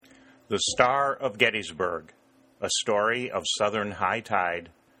The Star of Gettysburg, A Story of Southern High Tide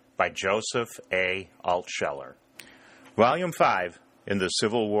by Joseph A. Altsheler. Volume 5 in the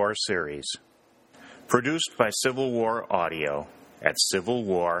Civil War series. Produced by Civil War Audio at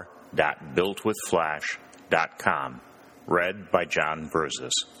civilwar.builtwithflash.com. Read by John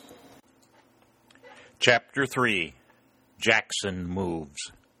Verzes. Chapter 3. Jackson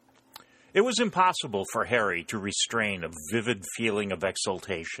Moves. It was impossible for Harry to restrain a vivid feeling of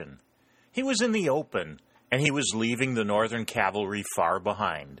exultation. He was in the open, and he was leaving the Northern cavalry far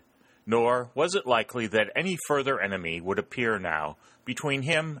behind. Nor was it likely that any further enemy would appear now between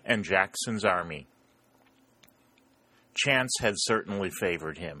him and Jackson's army. Chance had certainly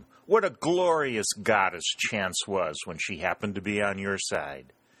favored him. What a glorious goddess Chance was when she happened to be on your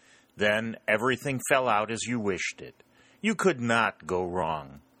side. Then everything fell out as you wished it. You could not go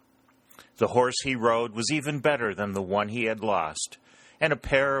wrong. The horse he rode was even better than the one he had lost, and a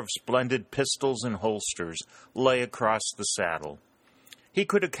pair of splendid pistols and holsters lay across the saddle. He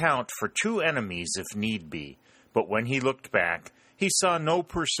could account for 2 enemies if need be, but when he looked back, he saw no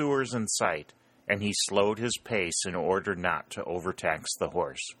pursuers in sight, and he slowed his pace in order not to overtax the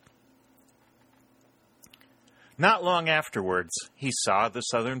horse. Not long afterwards, he saw the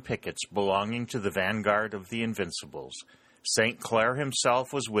Southern pickets belonging to the vanguard of the Invincibles. St. Clair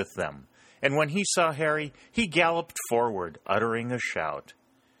himself was with them, and when he saw Harry, he galloped forward, uttering a shout.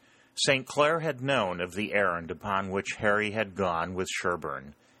 St. Clair had known of the errand upon which Harry had gone with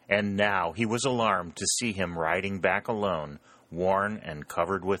Sherburne, and now he was alarmed to see him riding back alone, worn and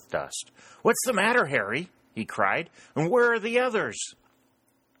covered with dust. "What's the matter, Harry?" he cried, "and where are the others?"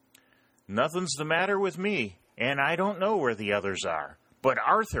 "Nothing's the matter with me, and I don't know where the others are. But,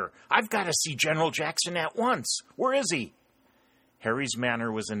 Arthur, I've got to see General Jackson at once. Where is he?" Harry's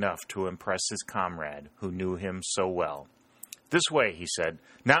manner was enough to impress his comrade, who knew him so well. "This way," he said,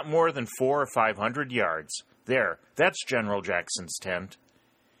 "not more than 400 or 500 yards. There, that's General Jackson's tent."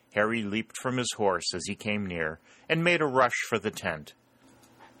 Harry leaped from his horse as he came near, and made a rush for the tent.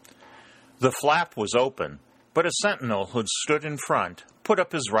 The flap was open, but a sentinel who stood in front put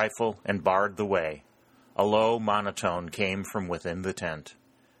up his rifle and barred the way. A low monotone came from within the tent.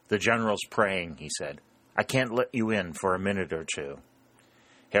 "The general's praying," he said. "I can't let you in for a minute or 2.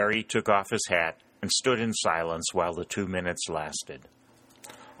 Harry took off his hat and stood in silence while the 2 minutes lasted.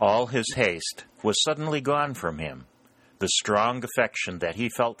 All his haste was suddenly gone from him. The strong affection that he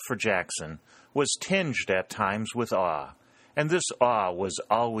felt for Jackson was tinged at times with awe, and this awe was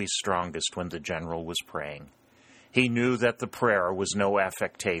always strongest when the general was praying. He knew that the prayer was no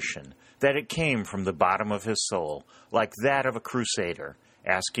affectation, that it came from the bottom of his soul, like that of a crusader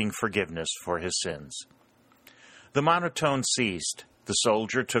asking forgiveness for his sins. The monotone ceased. The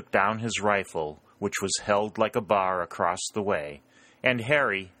soldier took down his rifle, which was held like a bar across the way, and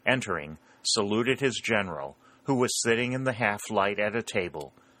Harry, entering, saluted his general, who was sitting in the half-light at a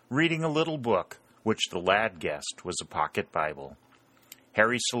table, reading a little book, which the lad guessed was a pocket Bible.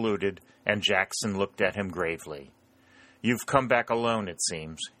 Harry saluted, and Jackson looked at him gravely. "You've come back alone, it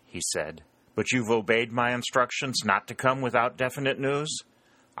seems," he said, "but you've obeyed my instructions not to come without definite news?"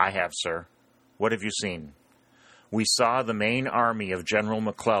 "I have, sir." "What have you seen?" "We saw the main army of General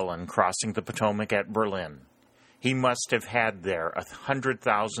McClellan crossing the Potomac at Berlin. He must have had there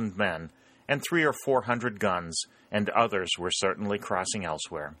 100,000 men and 300 or 400 guns, and others were certainly crossing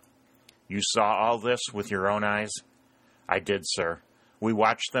elsewhere." "You saw all this with your own eyes?" "I did, sir. We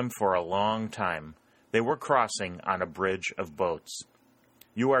watched them for a long time. They were crossing on a bridge of boats."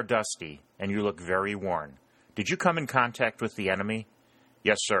 "You are dusty, and you look very worn. Did you come in contact with the enemy?"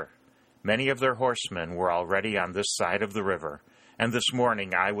 "Yes, sir. Many of their horsemen were already on this side of the river, and this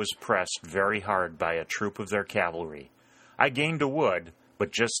morning I was pressed very hard by a troop of their cavalry. I gained a wood,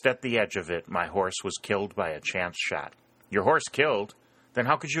 but just at the edge of it my horse was killed by a chance shot." "Your horse killed? Then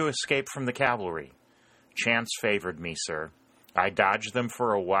how could you escape from the cavalry?" "Chance favored me, sir. I dodged them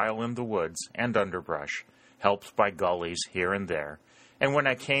for a while in the woods and underbrush, helped by gullies here and there, and when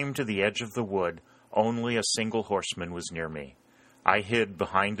I came to the edge of the wood, only a single horseman was near me. I hid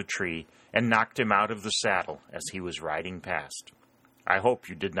behind a tree and knocked him out of the saddle as he was riding past." "I hope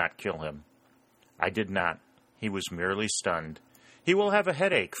you did not kill him." "I did not. He was merely stunned. He will have a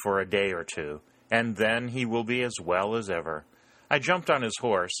headache for a day or 2, and then he will be as well as ever. I jumped on his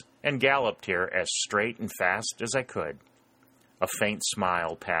horse and galloped here as straight and fast as I could." A faint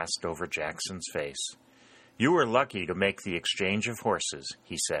smile passed over Jackson's face. "You were lucky to make the exchange of horses,"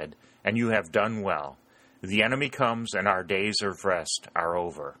 he said, "and you have done well. The enemy comes, and our days of rest are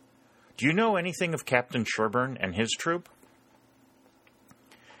over. Do you know anything of Captain Sherburne and his troop?"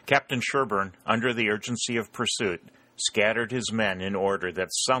 Captain Sherburne, under the urgency of pursuit, scattered his men in order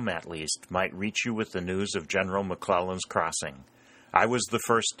that some at least might reach you with the news of General McClellan's crossing. I was the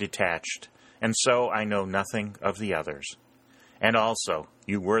first detached, and so I know nothing of the others. And also,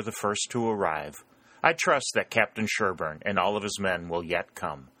 you were the first to arrive. I trust that Captain Sherburne and all of his men will yet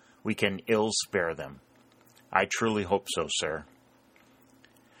come. We can ill spare them. I truly hope so, sir.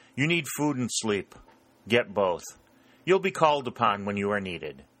 You need food and sleep. Get both. You'll be called upon when you are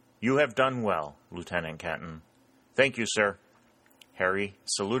needed. You have done well, Lieutenant Kenton. Thank you, sir. Harry,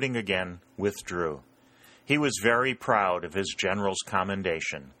 saluting again, withdrew. He was very proud of his general's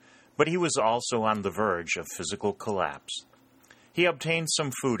commendation, but he was also on the verge of physical collapse. He obtained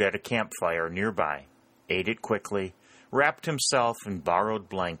some food at a campfire nearby, ate it quickly, wrapped himself in borrowed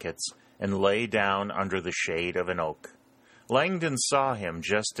blankets, and lay down under the shade of an oak. Langdon saw him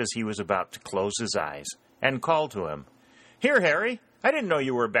just as he was about to close his eyes, and called to him, "Here, Harry, I didn't know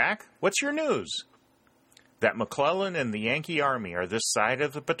you were back. What's your news?" "That McClellan and the Yankee army are this side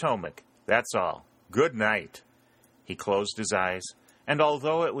of the Potomac. That's all. Good night." He closed his eyes, and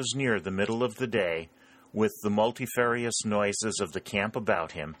although it was near the middle of the day, with the multifarious noises of the camp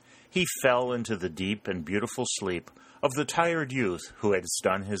about him, he fell into the deep and beautiful sleep of the tired youth who has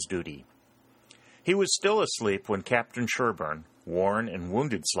done his duty. He was still asleep when Captain Sherburne, worn and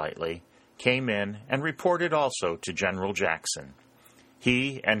wounded slightly, came in and reported also to General Jackson.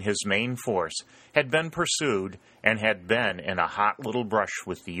 He and his main force had been pursued and had been in a hot little brush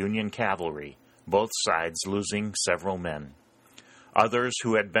with the Union cavalry, both sides losing several men. Others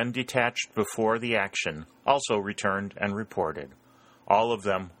who had been detached before the action also returned and reported. All of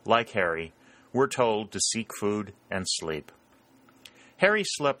them, like Harry, were told to seek food and sleep. Harry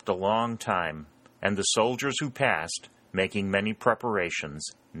slept a long time, and the soldiers who passed, making many preparations,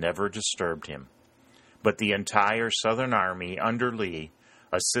 never disturbed him. But the entire Southern Army under Lee,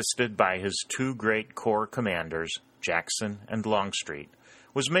 assisted by his two great corps commanders, Jackson and Longstreet,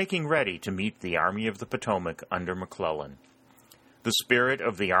 was making ready to meet the Army of the Potomac under McClellan. The spirit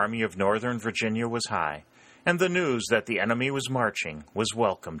of the Army of Northern Virginia was high, and the news that the enemy was marching was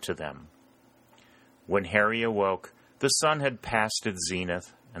welcome to them. When Harry awoke, the sun had passed its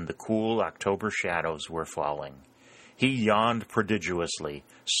zenith, and the cool October shadows were falling. He yawned prodigiously,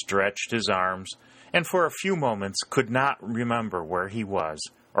 stretched his arms, and for a few moments could not remember where he was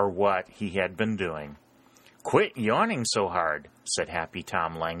or what he had been doing. "Quit yawning so hard," said Happy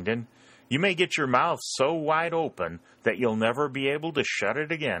Tom Langdon. "You may get your mouth so wide open that you'll never be able to shut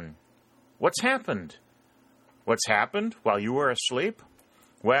it again." "What's happened?" "What's happened while you were asleep?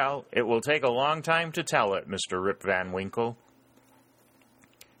 Well, it will take a long time to tell it, Mr. Rip Van Winkle.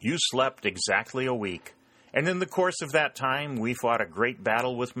 You slept exactly a week, and in the course of that time we fought a great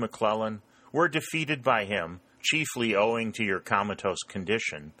battle with McClellan, were defeated by him, chiefly owing to your comatose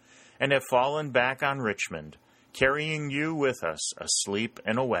condition, and have fallen back on Richmond, carrying you with us asleep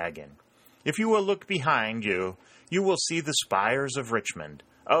in a wagon. If you will look behind you, you will see the spires of Richmond.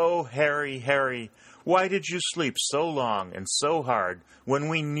 Oh, Harry, Harry, why did you sleep so long and so hard when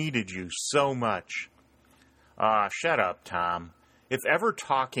we needed you so much?" "Ah, shut up, Tom. If ever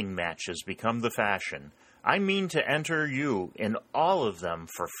talking matches become the fashion, I mean to enter you in all of them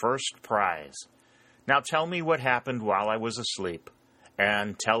for first prize. Now tell me what happened while I was asleep,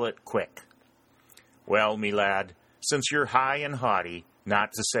 and tell it quick." "Well, me lad, since you're high and haughty,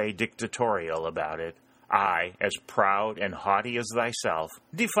 not to say dictatorial about it, I, as proud and haughty as thyself,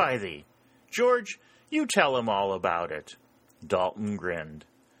 defy thee. George, you tell him all about it." Dalton grinned.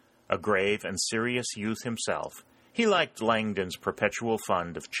 A grave and serious youth himself, he liked Langdon's perpetual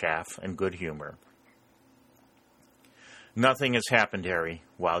fund of chaff and good humor. "Nothing has happened, Harry,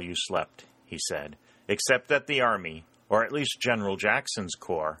 while you slept," he said, "except that the Army, or at least General Jackson's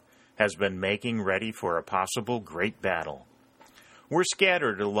corps, has been making ready for a possible great battle. We're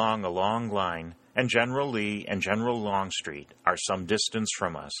scattered along a long line, and General Lee and General Longstreet are some distance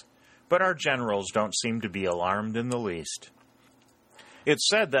from us, but our generals don't seem to be alarmed in the least. It's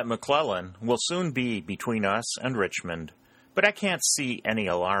said that McClellan will soon be between us and Richmond, but I can't see any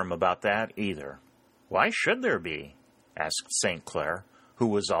alarm about that either." "Why should there be?" asked St. Clair, who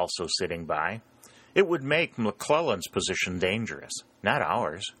was also sitting by. "It would make McClellan's position dangerous, not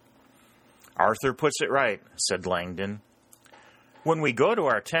ours." "Arthur puts it right," said Langdon. "When we go to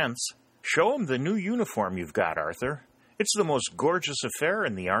our tents, show 'em the new uniform you've got, Arthur. It's the most gorgeous affair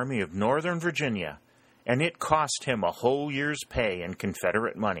in the Army of Northern Virginia, and it cost him a whole year's pay in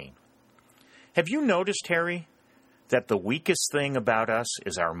Confederate money. Have you noticed, Harry, that the weakest thing about us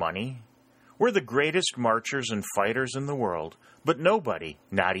is our money? We're the greatest marchers and fighters in the world, but nobody,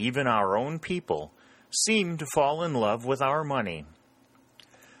 not even our own people, seem to fall in love with our money."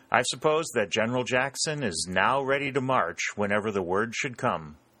 I suppose that General Jackson is now ready to march whenever the word should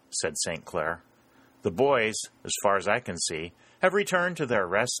come, said St. Clair. The boys, as far as I can see, have returned to their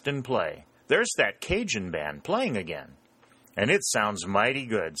rest and play. There's that Cajun band playing again. And it sounds mighty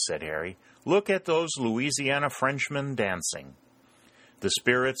good, said Harry. Look at those Louisiana Frenchmen dancing. The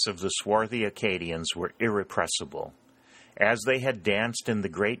spirits of the swarthy Acadians were irrepressible. As they had danced in the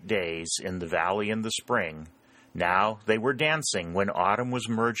great days in the valley in the spring, now they were dancing when autumn was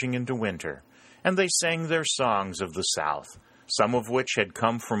merging into winter, and they sang their songs of the South, some of which had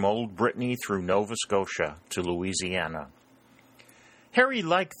come from old Brittany through Nova Scotia to Louisiana. Harry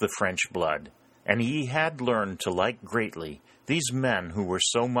liked the French blood, and he had learned to like greatly these men who were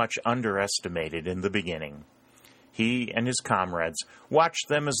so much underestimated in the beginning. He and his comrades watched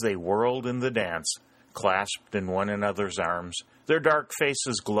them as they whirled in the dance, clasped in one another's arms, their dark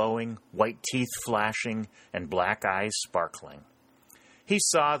faces glowing, white teeth flashing, and black eyes sparkling. He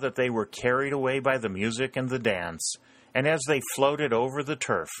saw that they were carried away by the music and the dance, and as they floated over the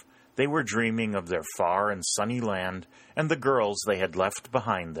turf, they were dreaming of their far and sunny land and the girls they had left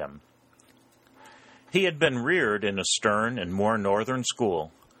behind them. He had been reared in a stern and more northern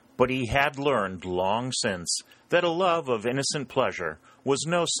school, but he had learned long since that a love of innocent pleasure was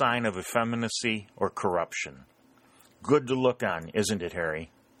no sign of effeminacy or corruption. Good to look on, isn't it, Harry?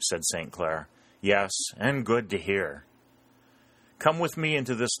 Said St. Clair. Yes, and good to hear. Come with me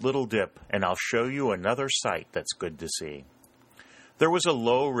into this little dip, and I'll show you another sight that's good to see. There was a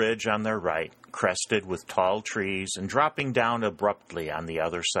low ridge on their right, crested with tall trees and dropping down abruptly on the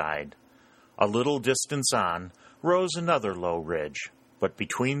other side. A little distance on rose another low ridge, but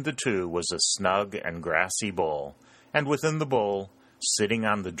between the two was a snug and grassy bowl, and within the bowl, sitting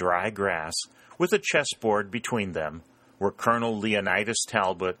on the dry grass, with a chessboard between them, were Colonel Leonidas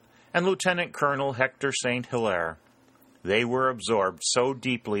Talbot and Lieutenant Colonel Hector St. Hilaire. They were absorbed so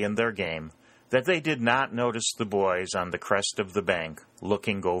deeply in their game that they did not notice the boys on the crest of the bank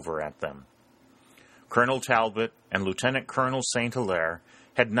looking over at them. Colonel Talbot and Lieutenant Colonel St. Hilaire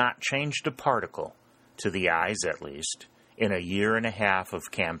had not changed a particle, to the eyes at least, in a year and a half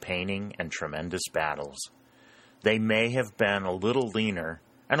of campaigning and tremendous battles. They may have been a little leaner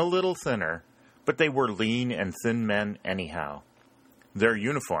and a little thinner, but they were lean and thin men anyhow. Their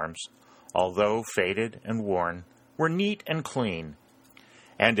uniforms, although faded and worn, were neat and clean,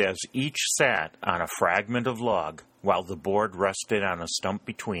 and as each sat on a fragment of log while the board rested on a stump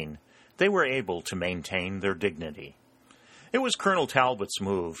between, they were able to maintain their dignity. It was Colonel Talbot's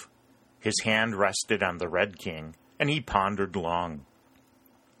move. His hand rested on the Red King, and he pondered long.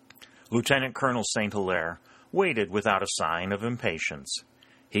 Lieutenant Colonel St. Hilaire waited without a sign of impatience.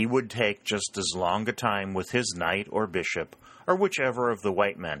 He would take just as long a time with his knight or bishop, or whichever of the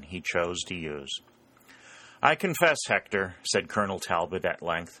white men he chose to use. I confess, Hector, said Colonel Talbot at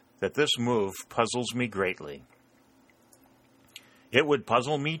length, that this move puzzles me greatly. It would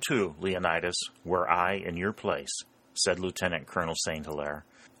puzzle me too, Leonidas, were I in your place, said Lieutenant Colonel St. Hilaire.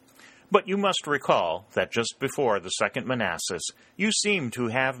 But you must recall that just before the Second Manassas, you seemed to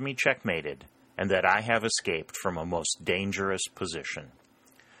have me checkmated, and that I have escaped from a most dangerous position.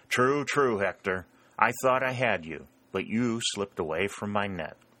 True, Hector. I thought I had you, but you slipped away from my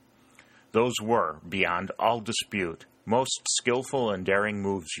net. Those were, beyond all dispute, most skillful and daring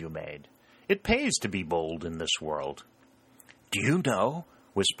moves you made. It pays to be bold in this world. Do you know,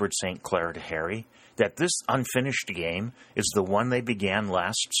 whispered St. Clair to Harry, that this unfinished game is the one they began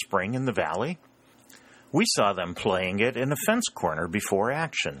last spring in the valley? We saw them playing it in a fence corner before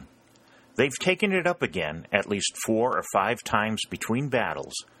action. They've taken it up again at least 4 or 5 times between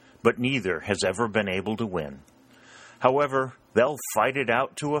battles, but neither has ever been able to win. However, they'll fight it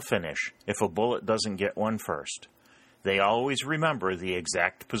out to a finish if a bullet doesn't get one first. They always remember the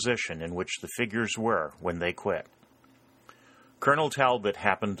exact position in which the figures were when they quit. Colonel Talbot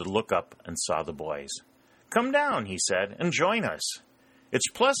happened to look up and saw the boys. Come down, he said, and join us.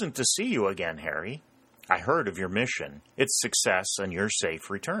 It's pleasant to see you again, Harry. I heard of your mission, its success, and your safe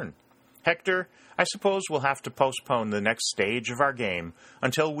return. Hector, I suppose we'll have to postpone the next stage of our game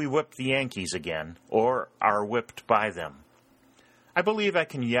until we whip the Yankees again, or are whipped by them. I believe I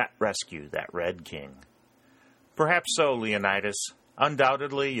can yet rescue that Red King. Perhaps so, Leonidas.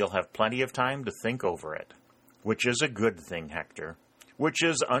 Undoubtedly, you'll have plenty of time to think over it. Which is a good thing, Hector. Which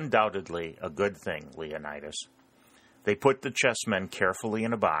is undoubtedly a good thing, Leonidas. They put the chessmen carefully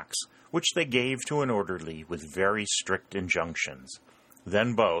in a box, which they gave to an orderly with very strict injunctions.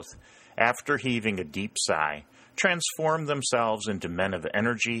 Then both, after heaving a deep sigh, transformed themselves into men of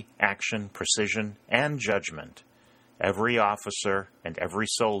energy, action, precision, and judgment. Every officer and every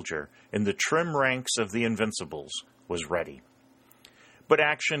soldier in the trim ranks of the Invincibles was ready. But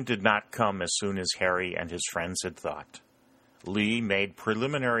action did not come as soon as Harry and his friends had thought. Lee made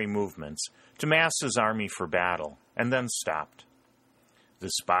preliminary movements to mass his army for battle, and then stopped. The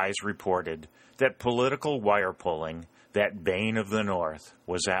spies reported that political wire-pulling, that bane of the North,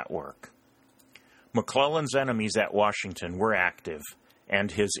 was at work. McClellan's enemies at Washington were active, and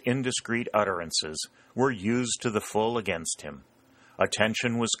his indiscreet utterances were used to the full against him.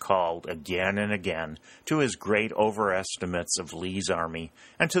 Attention was called again and again to his great overestimates of Lee's army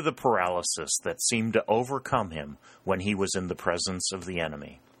and to the paralysis that seemed to overcome him when he was in the presence of the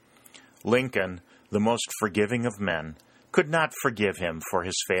enemy. Lincoln, the most forgiving of men, could not forgive him for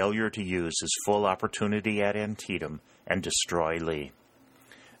his failure to use his full opportunity at Antietam and destroy Lee.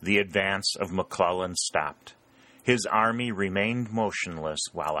 The advance of McClellan stopped. His army remained motionless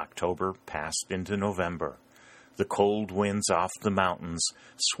while October passed into November. The cold winds off the mountains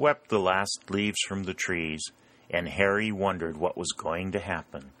swept the last leaves from the trees, and Harry wondered what was going to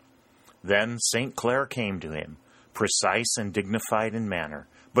happen. Then St. Clair came to him, precise and dignified in manner,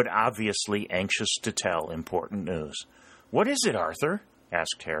 but obviously anxious to tell important news. "What is it, Arthur?"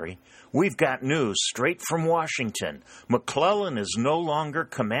 asked Harry. "We've got news straight from Washington. McClellan is no longer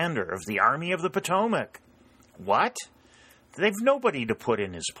commander of the Army of the Potomac." "What? They've nobody to put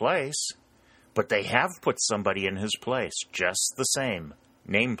in his place." "But they have put somebody in his place, just the same.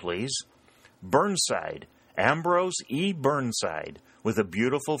 Name, please." "Burnside. Ambrose E. Burnside, with a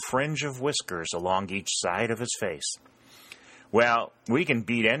beautiful fringe of whiskers along each side of his face." "Well, we can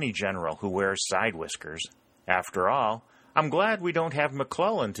beat any general who wears side whiskers. After all, I'm glad we don't have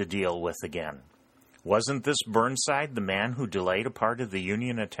McClellan to deal with again. Wasn't this Burnside the man who delayed a part of the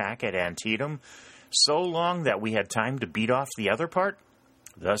Union attack at Antietam so long that we had time to beat off the other part?"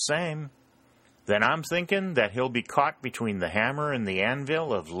 "The same." "Then I'm thinking that he'll be caught between the hammer and the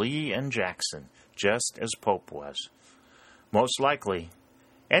anvil of Lee and Jackson, just as Pope was." "Most likely.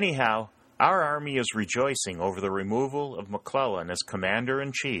 Anyhow, our army is rejoicing over the removal of McClellan as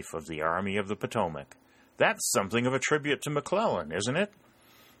Commander-in-Chief of the Army of the Potomac. That's something of a tribute to McClellan, isn't it?"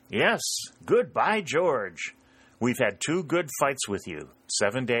 "Yes. Goodbye, George. We've had 2 good fights with you,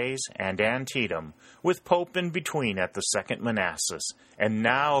 7 Days and Antietam, with Pope in between at the Second Manassas, and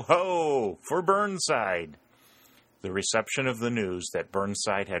now, ho, for Burnside." The reception of the news that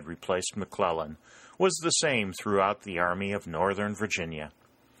Burnside had replaced McClellan was the same throughout the Army of Northern Virginia.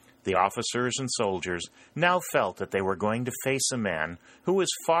 The officers and soldiers now felt that they were going to face a man who was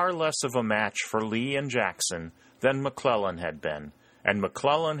far less of a match for Lee and Jackson than McClellan had been, and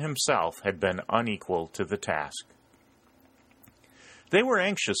McClellan himself had been unequal to the task. They were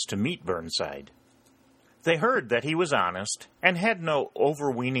anxious to meet Burnside. They heard that he was honest and had no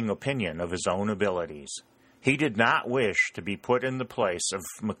overweening opinion of his own abilities. He did not wish to be put in the place of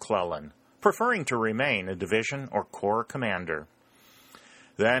McClellan, preferring to remain a division or corps commander.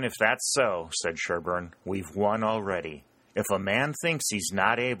 "Then, if that's so," said Sherburne, "we've won already. If a man thinks he's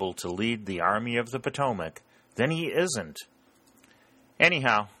not able to lead the Army of the Potomac, then he isn't.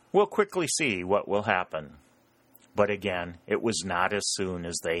 Anyhow, we'll quickly see what will happen." But again, it was not as soon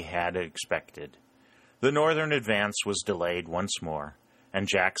as they had expected. The northern advance was delayed once more, and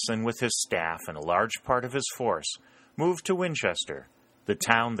Jackson, with his staff and a large part of his force, moved to Winchester, the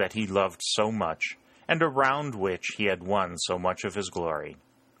town that he loved so much, and around which he had won so much of his glory.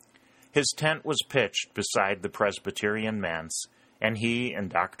 His tent was pitched beside the Presbyterian manse, and he and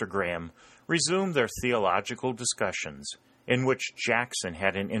Dr. Graham resumed their theological discussions, in which Jackson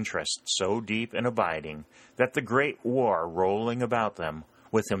had an interest so deep and abiding that the great war rolling about them,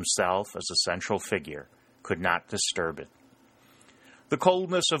 with himself as a central figure, could not disturb it. The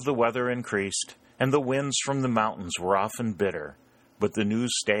coldness of the weather increased, and the winds from the mountains were often bitter, but the new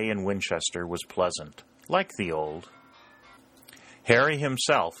stay in Winchester was pleasant, like the old. Harry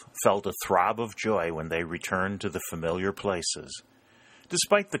himself felt a throb of joy when they returned to the familiar places.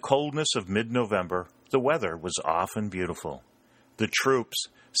 Despite the coldness of mid-November, the weather was often beautiful. The troops,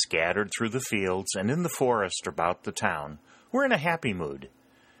 scattered through the fields and in the forest about the town, were in a happy mood.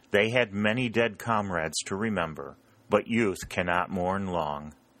 They had many dead comrades to remember, but youth cannot mourn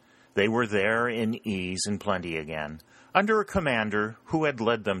long. They were there in ease and plenty again, under a commander who had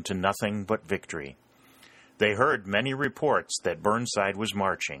led them to nothing but victory. They heard many reports that Burnside was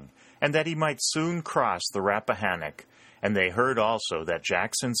marching, and that he might soon cross the Rappahannock, and they heard also that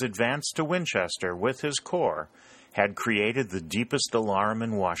Jackson's advance to Winchester with his corps had created the deepest alarm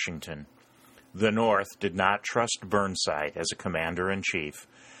in Washington. The North did not trust Burnside as a commander-in-chief,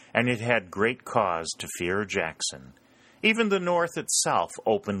 and it had great cause to fear Jackson. Even the North itself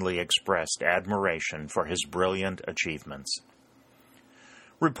openly expressed admiration for his brilliant achievements.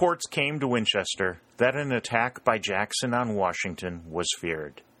 Reports came to Winchester that an attack by Jackson on Washington was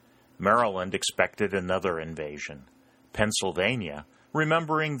feared. Maryland expected another invasion. Pennsylvania,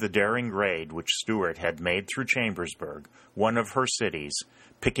 remembering the daring raid which Stuart had made through Chambersburg, one of her cities,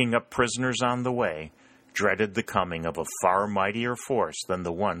 picking up prisoners on the way, dreaded the coming of a far mightier force than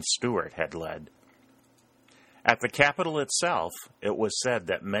the one Stuart had led. At the capital itself, it was said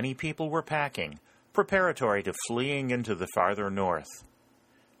that many people were packing, preparatory to fleeing into the farther north.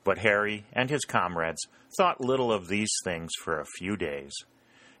 But Harry and his comrades thought little of these things for a few days.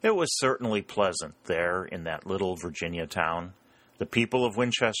 It was certainly pleasant there in that little Virginia town. The people of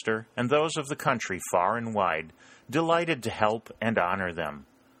Winchester and those of the country far and wide delighted to help and honor them.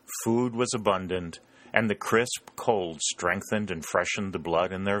 Food was abundant, and the crisp cold strengthened and freshened the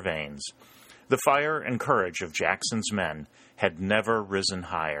blood in their veins. The fire and courage of Jackson's men had never risen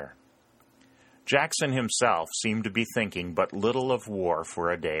higher. Jackson himself seemed to be thinking but little of war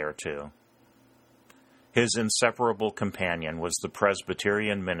for a day or two. His inseparable companion was the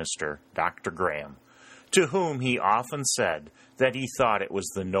Presbyterian minister, Dr. Graham, to whom he often said that he thought it was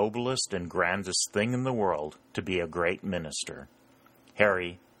the noblest and grandest thing in the world to be a great minister.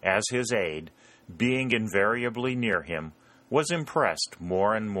 Harry, as his aide, being invariably near him, was impressed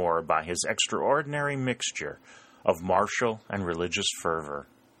more and more by his extraordinary mixture of martial and religious fervor.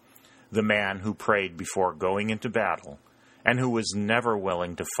 The man who prayed before going into battle, and who was never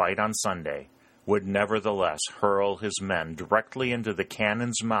willing to fight on Sunday, would nevertheless hurl his men directly into the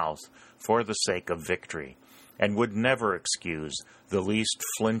cannon's mouth for the sake of victory, and would never excuse the least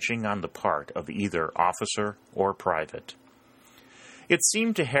flinching on the part of either officer or private. It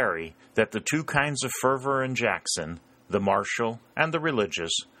seemed to Harry that the two kinds of fervor in Jackson, the martial and the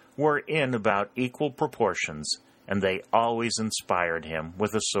religious, were in about equal proportions, and they always inspired him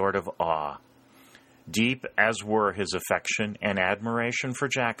with a sort of awe. Deep as were his affection and admiration for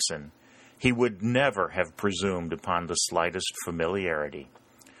Jackson, he would never have presumed upon the slightest familiarity,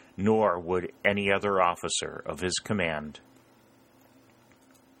 nor would any other officer of his command.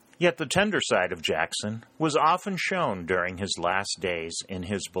 Yet the tender side of Jackson was often shown during his last days in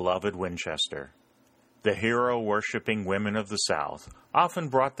his beloved Winchester. The hero-worshipping women of the South often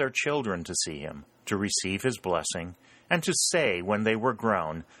brought their children to see him, to receive his blessing, and to say when they were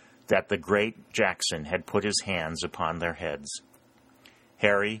grown that the great Jackson had put his hands upon their heads.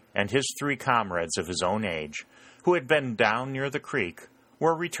 Harry and his 3 comrades of his own age, who had been down near the creek,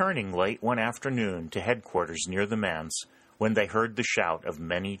 were returning late one afternoon to headquarters near the manse when they heard the shout of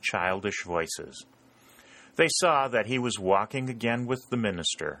many childish voices. They saw that he was walking again with the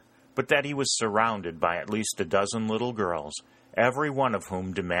minister, but that he was surrounded by at least a dozen little girls, every one of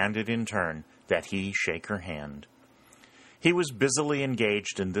whom demanded in turn that he shake her hand. He was busily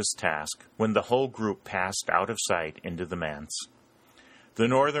engaged in this task when the whole group passed out of sight into the manse. The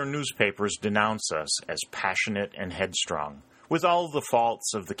northern newspapers denounce us as passionate and headstrong, with all the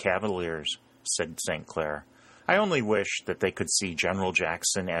faults of the Cavaliers, said St. Clair. I only wish that they could see General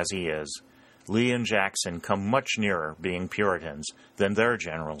Jackson as he is. Lee and Jackson come much nearer being Puritans than their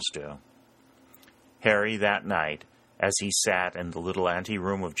generals do. Harry, that night, as he sat in the little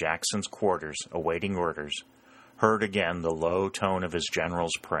anteroom of Jackson's quarters awaiting orders, heard again the low tone of his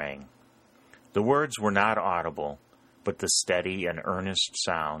generals praying. The words were not audible, but the steady and earnest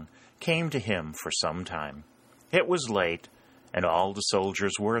sound came to him for some time. It was late, and all the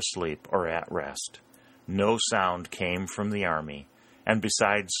soldiers were asleep or at rest. No sound came from the army, and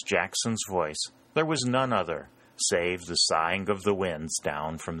besides Jackson's voice, there was none other, save the sighing of the winds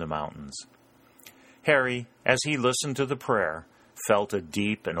down from the mountains. Harry, as he listened to the prayer, felt a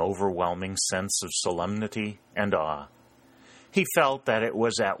deep and overwhelming sense of solemnity and awe. He felt that it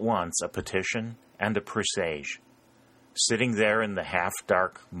was at once a petition and a presage. Sitting there in the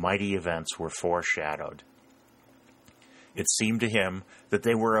half-dark, mighty events were foreshadowed. It seemed to him that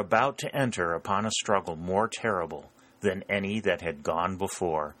they were about to enter upon a struggle more terrible than any that had gone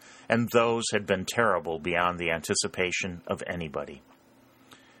before, and those had been terrible beyond the anticipation of anybody.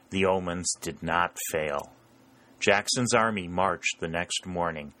 The omens did not fail. Jackson's army marched the next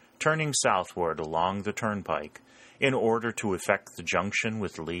morning, turning southward along the turnpike, in order to effect the junction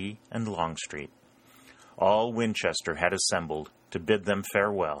with Lee and Longstreet. All Winchester had assembled to bid them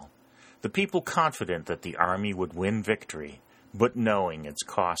farewell, the people confident that the army would win victory, but knowing its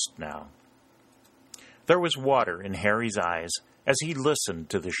cost now. There was water in Harry's eyes as he listened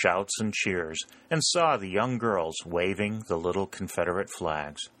to the shouts and cheers and saw the young girls waving the little Confederate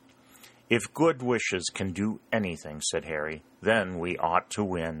flags. If good wishes can do anything, said Harry, then we ought to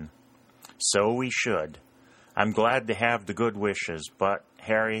win. So we should. I'm glad to have the good wishes, but,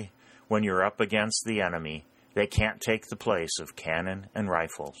 Harry, when you're up against the enemy, they can't take the place of cannon and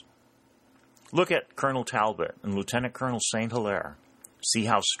rifles. Look at Colonel Talbot and Lieutenant Colonel St. Hilaire. See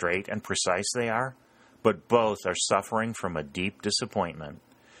how straight and precise they are? But both are suffering from a deep disappointment.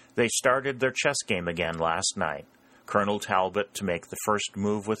 They started their chess game again last night, Colonel Talbot to make the first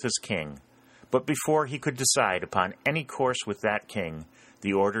move with his king. But before he could decide upon any course with that king,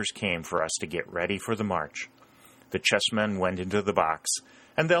 the orders came for us to get ready for the march. The chessmen went into the box,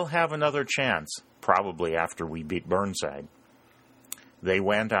 and they'll have another chance, probably after we beat Burnside. They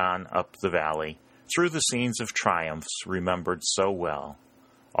went on up the valley, through the scenes of triumphs remembered so well.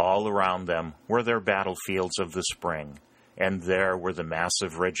 All around them were their battlefields of the spring, and there were the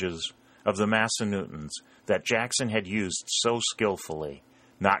massive ridges of the Massanuttons that Jackson had used so skillfully,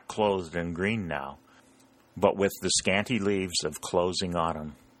 not clothed in green now, but with the scanty leaves of closing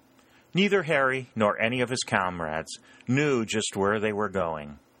autumn. Neither Harry nor any of his comrades knew just where they were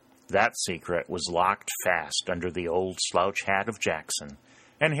going. That secret was locked fast under the old slouch hat of Jackson,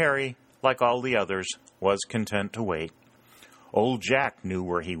 and Harry, like all the others, was content to wait. Old Jack knew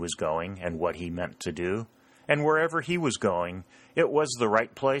where he was going and what he meant to do, and wherever he was going, it was the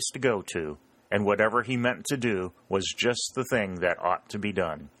right place to go to, and whatever he meant to do was just the thing that ought to be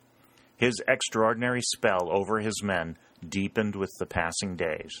done. His extraordinary spell over his men deepened with the passing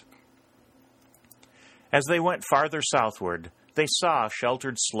days. As they went farther southward, they saw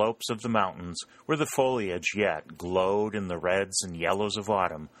sheltered slopes of the mountains where the foliage yet glowed in the reds and yellows of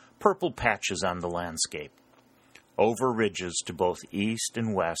autumn, purple patches on the landscape. Over ridges to both east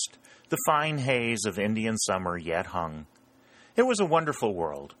and west, the fine haze of Indian summer yet hung. It was a wonderful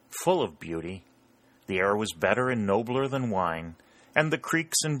world, full of beauty. The air was better and nobler than wine, and the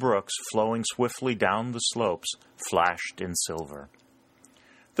creeks and brooks flowing swiftly down the slopes flashed in silver.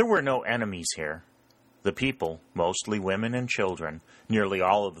 There were no enemies here. The people, mostly women and children, nearly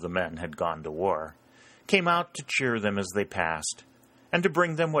all of the men had gone to war, came out to cheer them as they passed, and to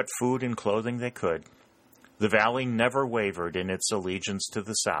bring them what food and clothing they could. The valley never wavered in its allegiance to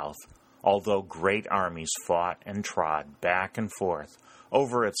the south, although great armies fought and trod back and forth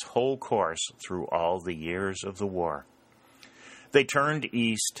over its whole course through all the years of the war. They turned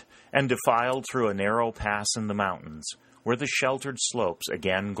east and defiled through a narrow pass in the mountains, where the sheltered slopes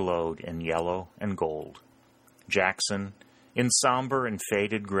again glowed in yellow and gold. Jackson, in somber and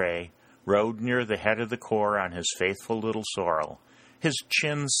faded gray, rode near the head of the corps on his faithful little sorrel, his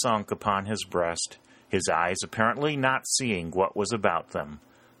chin sunk upon his breast, his eyes apparently not seeing what was about them,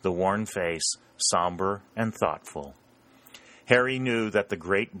 the worn face somber and thoughtful. Harry knew that the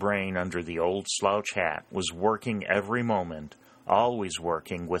great brain under the old slouch hat was working every moment, always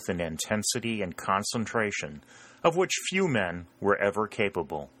working with an intensity and concentration of which few men were ever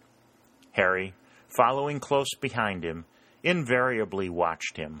capable. Harry, following close behind him, invariably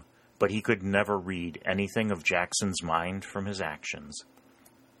watched him, but he could never read anything of Jackson's mind from his actions.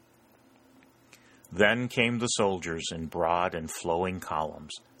 Then came the soldiers in broad and flowing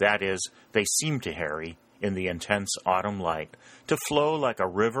columns. That is, they seemed to Harry, in the intense autumn light, to flow like a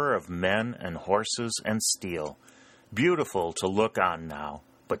river of men and horses and steel, beautiful to look on now,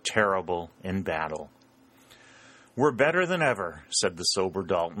 but terrible in battle. "We're better than ever," said the sober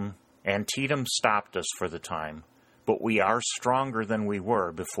Dalton. "Antietam stopped us for the time, but we are stronger than we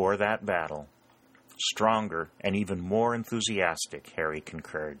were before that battle." "Stronger and even more enthusiastic," Harry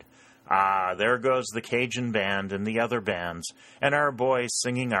concurred. "Ah, there goes the Cajun band and the other bands, and our boys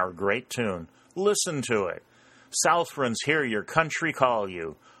singing our great tune. Listen to it. Southrons, hear your country call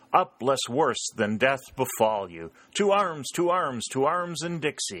you. Up, lest worse than death befall you. To arms, to arms, to arms in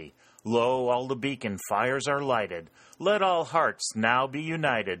Dixie. Lo, all the beacon fires are lighted. Let all hearts now be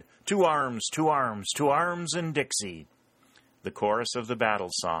united. To arms, to arms, to arms in Dixie." The chorus of the battle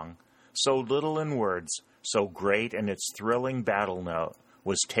song, so little in words, so great in its thrilling battle note,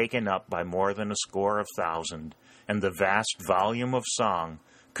 was taken up by more than a score of thousand, and the vast volume of song,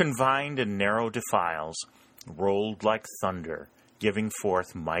 confined in narrow defiles, rolled like thunder, giving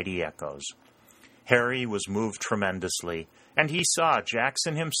forth mighty echoes. Harry was moved tremendously, and he saw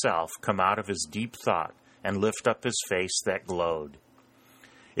Jackson himself come out of his deep thought and lift up his face that glowed.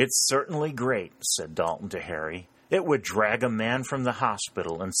 "It's certainly great," said Dalton to Harry. "It would drag a man from the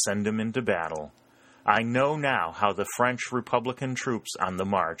hospital and send him into battle. I know now how the French Republican troops on the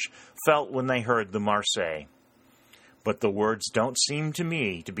march felt when they heard the Marseillaise. But the words don't seem to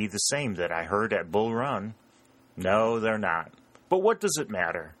me to be the same that I heard at Bull Run." "No, they're not. But what does it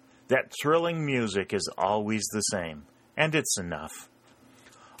matter? That thrilling music is always the same, and it's enough."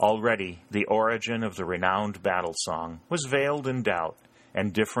 Already the origin of the renowned battle song was veiled in doubt,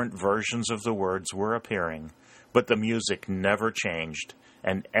 and different versions of the words were appearing, but the music never changed,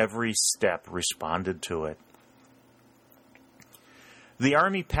 and every step responded to it. The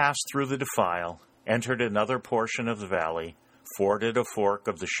army passed through the defile, entered another portion of the valley, forded a fork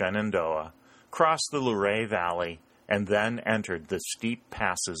of the Shenandoah, crossed the Luray Valley, and then entered the steep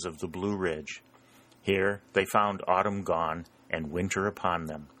passes of the Blue Ridge. Here they found autumn gone and winter upon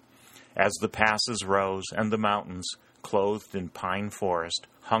them. As the passes rose and the mountains, clothed in pine forest,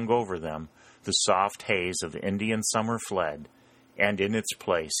 hung over them, the soft haze of Indian summer fled, and in its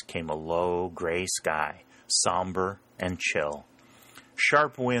place came a low gray sky, somber and chill.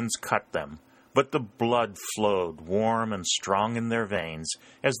 Sharp winds cut them, but the blood flowed warm and strong in their veins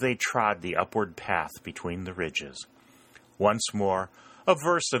as they trod the upward path between the ridges. Once more, a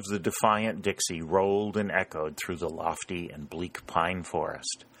verse of the defiant Dixie rolled and echoed through the lofty and bleak pine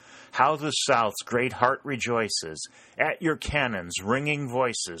forest. How the South's great heart rejoices at your cannon's ringing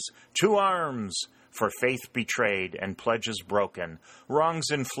voices. To arms! For faith betrayed and pledges broken, wrongs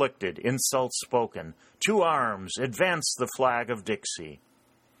inflicted, insults spoken. To arms! Advance the flag of Dixie.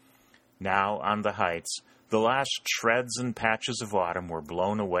 Now on the heights, the last shreds and patches of autumn were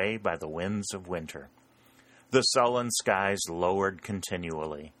blown away by the winds of winter. The sullen skies lowered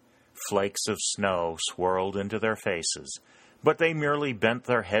continually. Flakes of snow swirled into their faces, but they merely bent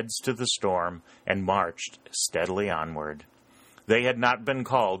their heads to the storm and marched steadily onward. They had not been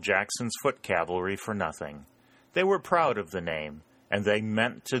called Jackson's foot cavalry for nothing. They were proud of the name, and they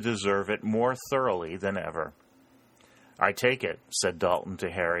meant to deserve it more thoroughly than ever. "I take it," said Dalton to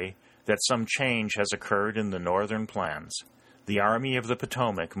Harry, "that some change has occurred in the northern plans. The Army of the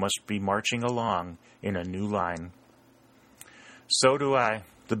Potomac must be marching along in a new line." "So do I.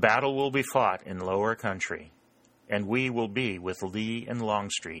 The battle will be fought in lower country, and we will be with Lee and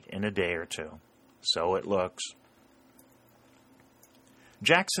Longstreet in a day or two. So it looks."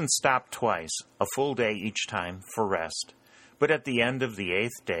 Jackson stopped twice, a full day each time, for rest, but at the end of the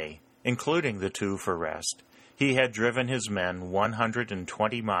 8th day, including the 2 for rest, he had driven his men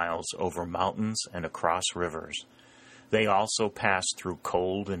 120 miles over mountains and across rivers. They also passed through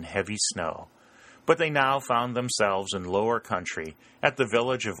cold and heavy snow, but they now found themselves in lower country at the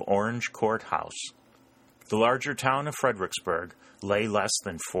village of Orange Court House. The larger town of Fredericksburg lay less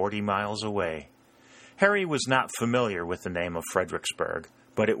than 40 miles away. Harry was not familiar with the name of Fredericksburg,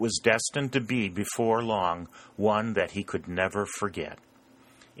 but it was destined to be before long one that he could never forget.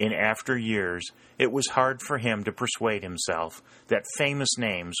 In after years, it was hard for him to persuade himself that famous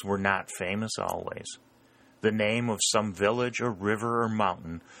names were not famous always. The name of some village or river or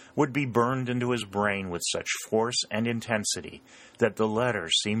mountain would be burned into his brain with such force and intensity that the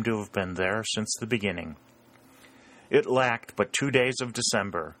letters seemed to have been there since the beginning. It lacked but 2 days of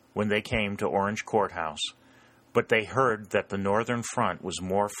December when they came to Orange Courthouse, but they heard that the northern front was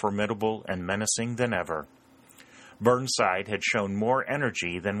more formidable and menacing than ever. Burnside had shown more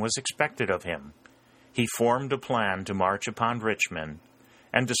energy than was expected of him. He formed a plan to march upon Richmond,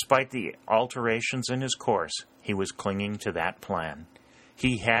 and despite the alterations in his course, he was clinging to that plan.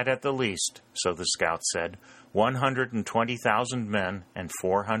 He had at the least, so the scouts said, 120,000 men and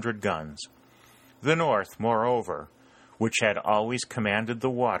 400 guns. The North, moreover, which had always commanded the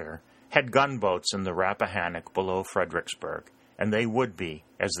water, had gunboats in the Rappahannock below Fredericksburg, and they would be,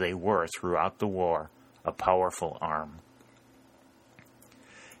 as they were throughout the war, a powerful arm.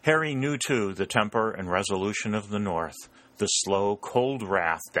 Harry knew, too, the temper and resolution of the North, the slow, cold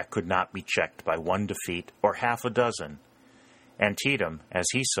wrath that could not be checked by one defeat or half a dozen. Antietam, as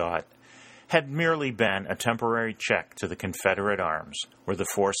he saw it, had merely been a temporary check to the Confederate arms, where the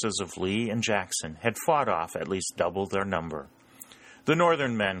forces of Lee and Jackson had fought off at least double their number. The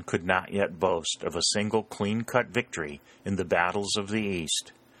Northern men could not yet boast of a single clean-cut victory in the battles of the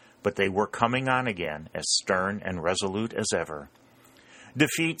East, but they were coming on again as stern and resolute as ever.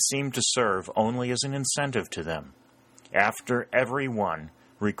 Defeat seemed to serve only as an incentive to them. After every one,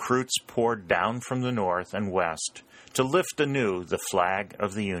 recruits poured down from the North and West to lift anew the flag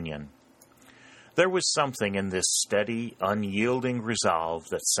of the Union. There was something in this steady, unyielding resolve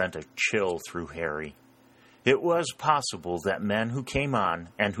that sent a chill through Harry. It was possible that men who came on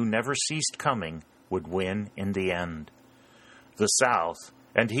and who never ceased coming would win in the end. The South,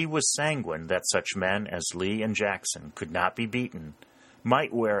 and he was sanguine that such men as Lee and Jackson could not be beaten,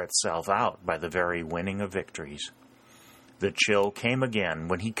 might wear itself out by the very winning of victories. The chill came again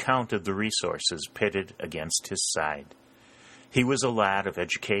when he counted the resources pitted against his side. He was a lad of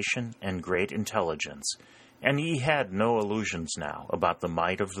education and great intelligence, and he had no illusions now about the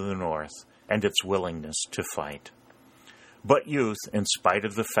might of the North and its willingness to fight. But youth, in spite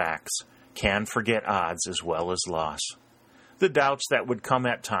of the facts, can forget odds as well as loss. The doubts that would come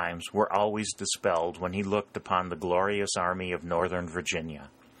at times were always dispelled when he looked upon the glorious army of Northern Virginia.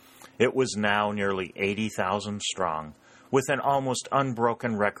 It was now nearly 80,000 strong, with an almost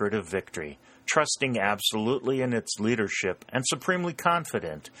unbroken record of victory, trusting absolutely in its leadership and supremely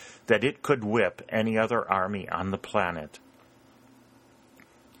confident that it could whip any other army on the planet.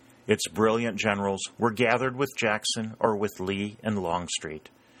 Its brilliant generals were gathered with Jackson or with Lee and Longstreet.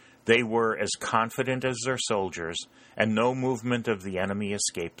 They were as confident as their soldiers, and no movement of the enemy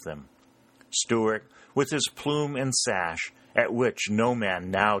escaped them. Stuart, with his plume and sash, at which no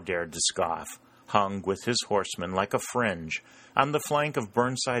man now dared to scoff, hung with his horsemen like a fringe on the flank of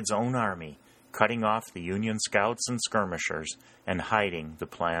Burnside's own army, cutting off the Union scouts and skirmishers and hiding the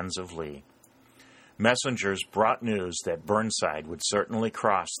plans of Lee. Messengers brought news that Burnside would certainly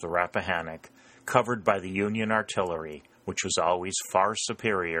cross the Rappahannock, covered by the Union artillery, which was always far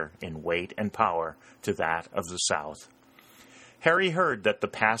superior in weight and power to that of the South. Harry heard that the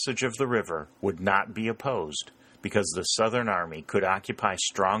passage of the river would not be opposed, because the Southern army could occupy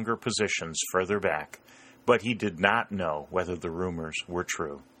stronger positions further back, but he did not know whether the rumors were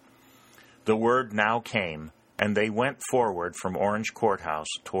true. The word now came, and they went forward from Orange Courthouse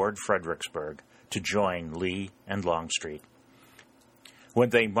toward Fredericksburg to join Lee and Longstreet. When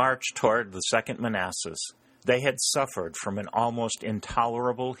they marched toward the Second Manassas, they had suffered from an almost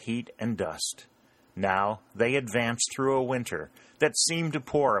intolerable heat and dust. Now they advanced through a winter that seemed to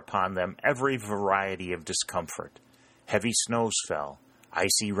pour upon them every variety of discomfort. Heavy snows fell,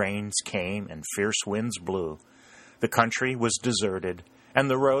 icy rains came, and fierce winds blew. The country was deserted, and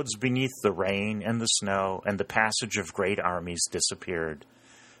the roads beneath the rain and the snow and the passage of great armies disappeared.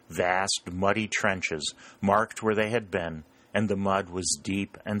 Vast, muddy trenches marked where they had been, and the mud was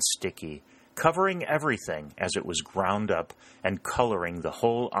deep and sticky, covering everything as it was ground up and coloring the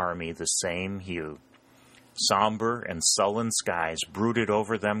whole army the same hue. Somber and sullen skies brooded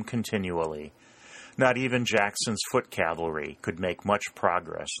over them continually. Not even Jackson's foot cavalry could make much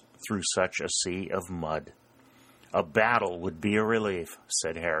progress through such a sea of mud. A battle would be a relief,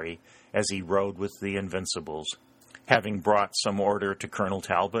 said Harry, as he rode with the Invincibles, having brought some order to Colonel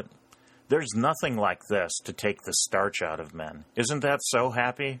Talbot. There's nothing like this to take the starch out of men. Isn't that so,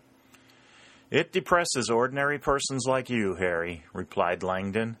 Happy? It depresses ordinary persons like you, Harry, replied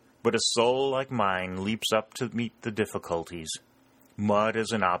Langdon, but a soul like mine leaps up to meet the difficulties. Mud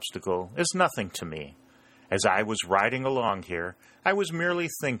as an obstacle is nothing to me. As I was riding along here, I was merely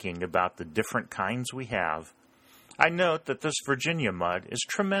thinking about the different kinds we have. I note that this Virginia mud is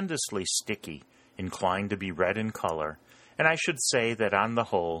tremendously sticky, inclined to be red in color, and I should say that on the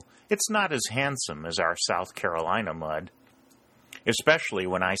whole, it's not as handsome as our South Carolina mud, especially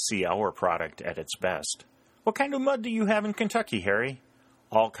when I see our product at its best. What kind of mud do you have in Kentucky, Harry?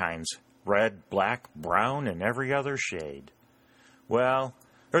 All kinds. Red, black, brown, and every other shade. Well,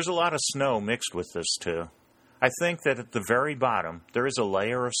 there's a lot of snow mixed with this, too. I think that at the very bottom there is a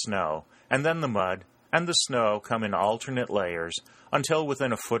layer of snow, and then the mud and the snow come in alternate layers until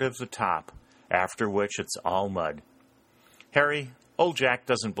within a foot of the top, after which it's all mud. Harry, old Jack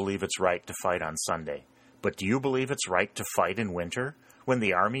doesn't believe it's right to fight on Sunday, but do you believe it's right to fight in winter, when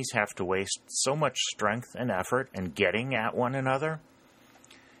the armies have to waste so much strength and effort in getting at one another?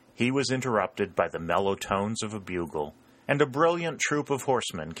 He was interrupted by the mellow tones of a bugle, and a brilliant troop of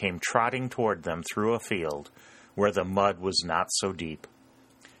horsemen came trotting toward them through a field where the mud was not so deep.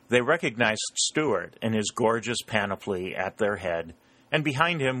 They recognized Stuart in his gorgeous panoply at their head, and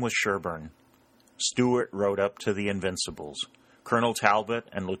behind him was Sherburne. Stuart rode up to the Invincibles. Colonel Talbot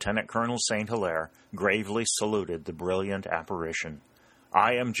and Lieutenant Colonel St. Hilaire gravely saluted the brilliant apparition.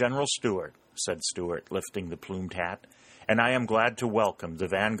 "I am General Stuart," said Stuart, lifting the plumed hat, "and I am glad to welcome the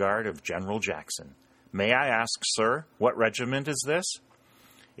vanguard of General Jackson. May I ask, sir, what regiment is this?"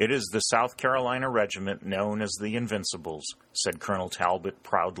 "It is the South Carolina regiment known as the Invincibles," said Colonel Talbot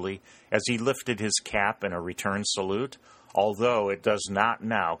proudly, as he lifted his cap in a return salute, although it does not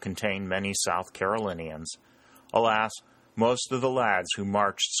now contain many South Carolinians. Alas, most of the lads who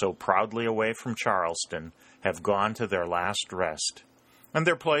marched so proudly away from Charleston have gone to their last rest, and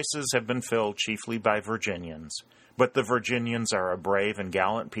their places have been filled chiefly by Virginians. But the Virginians are a brave and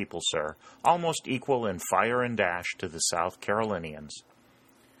gallant people, sir, almost equal in fire and dash to the South Carolinians.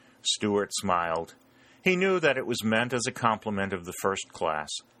 Stuart smiled. He knew that it was meant as a compliment of the first class,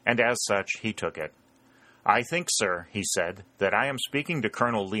 and as such he took it. "I think, sir," he said, "that I am speaking to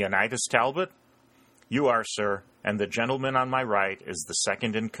Colonel Leonidas Talbot?" "You are, sir, and the gentleman on my right is the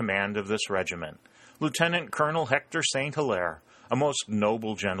second in command of this regiment, Lieutenant Colonel Hector St. Hilaire, a most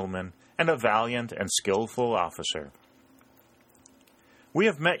noble gentleman, and a valiant and skillful officer." "We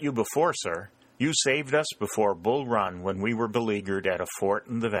have met you before, sir. You saved us before Bull Run when we were beleaguered at a fort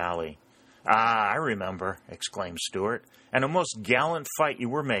in the valley." "Ah, I remember," exclaimed Stuart, "and a most gallant fight you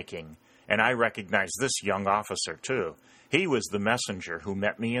were making, And I recognize this young officer, too. He was the messenger who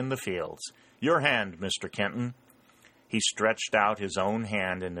met me in the fields. Your hand, Mr. Kenton." He stretched out his own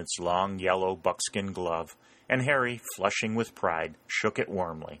hand in its long yellow buckskin glove, and Harry, flushing with pride, shook it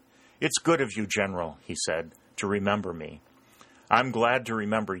warmly. "It's good of you, General," he said, "to remember me. I'm glad to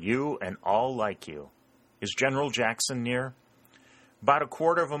remember you and all like you. Is General Jackson near?" "About a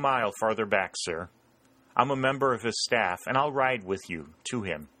quarter of a mile farther back, sir. I'm a member of his staff, and I'll ride with you to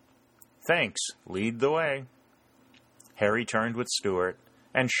him." "Thanks. Lead the way." Harry turned with Stuart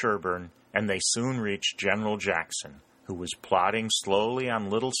and Sherburne, and they soon reached General Jackson, who was plodding slowly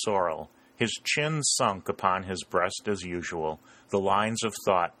on Little Sorrel, his chin sunk upon his breast as usual, the lines of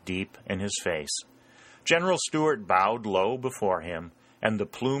thought deep in his face. General Stuart bowed low before him, and the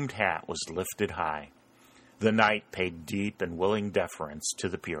plumed hat was lifted high. The knight paid deep and willing deference to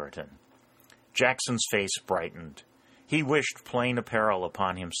the Puritan. Jackson's face brightened. He wished plain apparel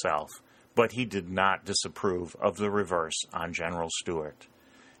upon himself, but he did not disapprove of the reverse on General Stuart.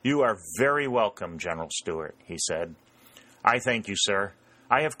 "You are very welcome, General Stuart," he said. "I thank you, sir.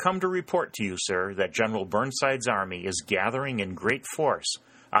 I have come to report to you, sir, that General Burnside's army is gathering in great force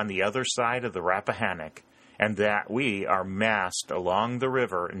on the other side of the Rappahannock, and that we are massed along the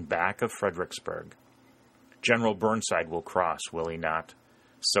river in back of Fredericksburg. General Burnside will cross, will he not?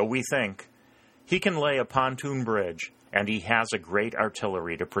 So we think. He can lay a pontoon bridge, and he has a great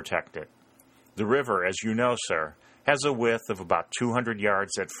artillery to protect it. The river, as you know, sir, has a width of about 200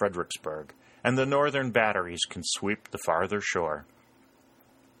 yards at Fredericksburg, and the northern batteries can sweep the farther shore."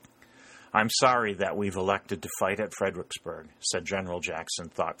 "I'm sorry that we've elected to fight at Fredericksburg," said General Jackson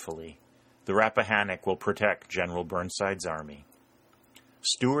thoughtfully. "The Rappahannock will protect General Burnside's army."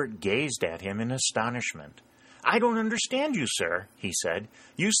 Stuart gazed at him in astonishment. "I don't understand you, sir," he said.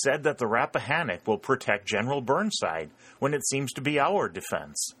 "You said that the Rappahannock will protect General Burnside, when it seems to be our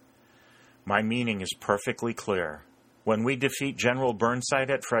defense." "My meaning is perfectly clear. When we defeat General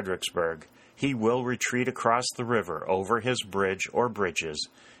Burnside at Fredericksburg, he will retreat across the river over his bridge or bridges,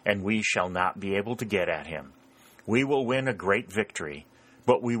 and we shall not be able to get at him. We will win a great victory,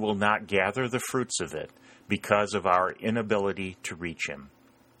 but we will not gather the fruits of it because of our inability to reach him."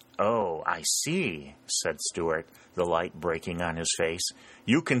 "Oh, I see," said Stuart, the light breaking on his face.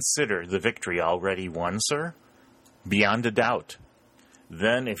 "You consider the victory already won, sir?" "Beyond a doubt."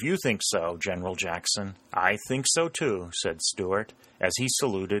 "Then, if you think so, General Jackson, I think so too," said Stuart, as he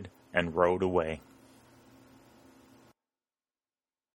saluted and rode away.